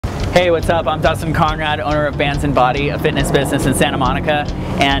Hey, what's up? I'm Dustin Conrad, owner of Bands and Body, a fitness business in Santa Monica,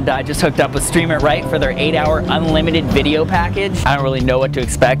 and I just hooked up with Stream It Right for their 8-hour unlimited video package. I don't really know what to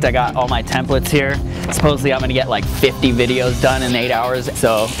expect. I got all my templates here. Supposedly I'm gonna get like 50 videos done in 8 hours,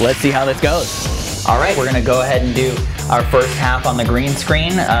 so let's see how this goes. All right, we're gonna go ahead and do our first half on the green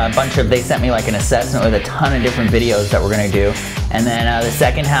screen. They sent me like an assessment with a ton of different videos that we're gonna do. And then the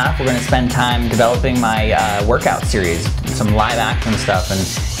second half, we're gonna spend time developing my workout series, some live action stuff,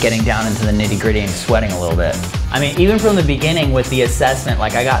 and getting down into the nitty gritty and sweating a little bit. I mean, even from the beginning with the assessment,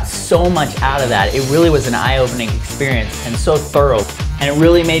 like I got so much out of that. It really was an eye-opening experience and so thorough. And it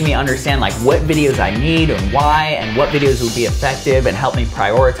really made me understand like what videos I need and why, and what videos would be effective, and help me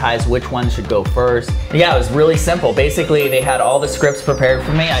prioritize which ones should go first. Yeah, it was really simple. Basically, they had all the scripts prepared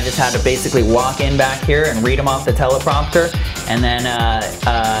for me. I just had to basically walk in back here and read them off the teleprompter, and then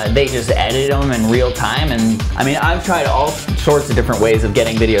they just edited them in real time. And I mean, I've tried all sorts of different ways of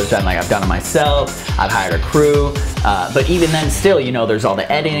getting videos done. Like I've done it myself, I've hired a crew, but even then still, you know, there's all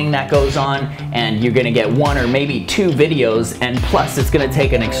the editing that goes on, and you're gonna get 1 or maybe 2 videos, and plus it's gonna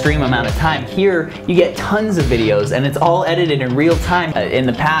take an extreme amount of time. Here, you get tons of videos, and it's all edited in real time. In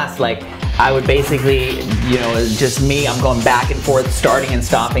the past, like, I would basically, you know, just me, I'm going back and forth, starting and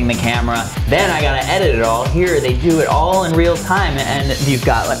stopping the camera. Then I gotta edit it all. Here, they do it all in real time, and you've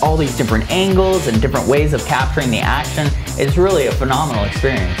got like all these different angles and different ways of capturing the action. It's really a phenomenal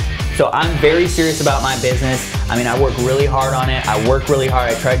experience. So I'm very serious about my business. I mean, I work really hard on it. I work really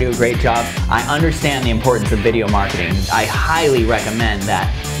hard. I try to do a great job. I understand the importance of video marketing. I highly recommend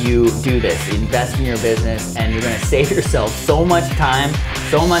that you do this. Invest in your business, and you're gonna save yourself so much time,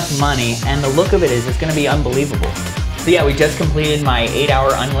 so much money, and the look of it is it's gonna be unbelievable. So yeah, we just completed my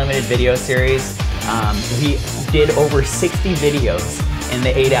 8-hour unlimited video series. We did over 60 videos in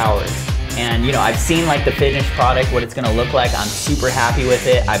the 8 hours. And you know, I've seen like the finished product, what it's gonna look like. I'm super happy with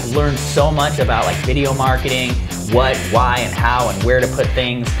it. I've learned so much about like video marketing, what, why, and how, and where to put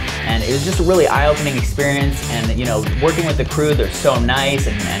things. And it was just a really eye-opening experience. And you know, working with the crew, they're so nice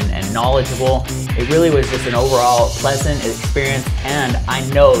and knowledgeable. It really was just an overall pleasant experience. And I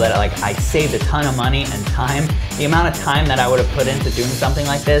know that like I saved a ton of money and time. The amount of time that I would have put into doing something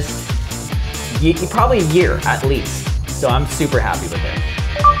like this, probably a year at least. So I'm super happy with it.